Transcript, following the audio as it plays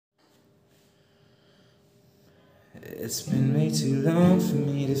It's been way too long for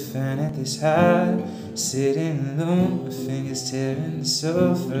me to find out this hard. Sitting alone, my fingers tearing the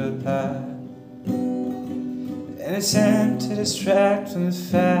sofa apart. An attempt to distract from the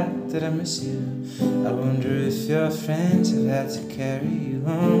fact that I miss you. I wonder if your friends have had to carry you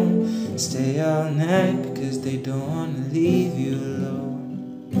home, stay all night because they don't want to leave you alone.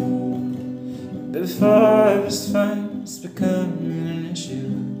 Before it was fun, it's become an issue,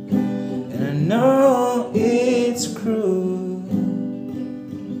 and I know it's cruel,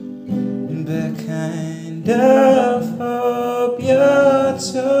 but I kind of hope you're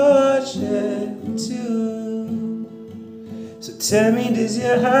tortured too. So tell me, does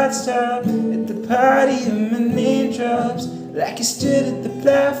your heart stop at the party when my name drops? Like you stood at the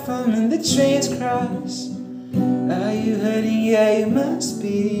platform and the trains cross. Are you hurting? Yeah, you must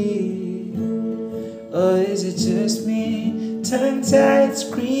be. Or is it just me, tongue-tied,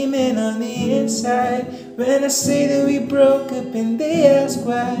 screaming on the inside when I say that we broke up and they ask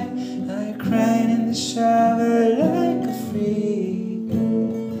why? Are you crying in the shower like a freak?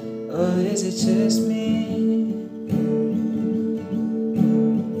 Or is it just me?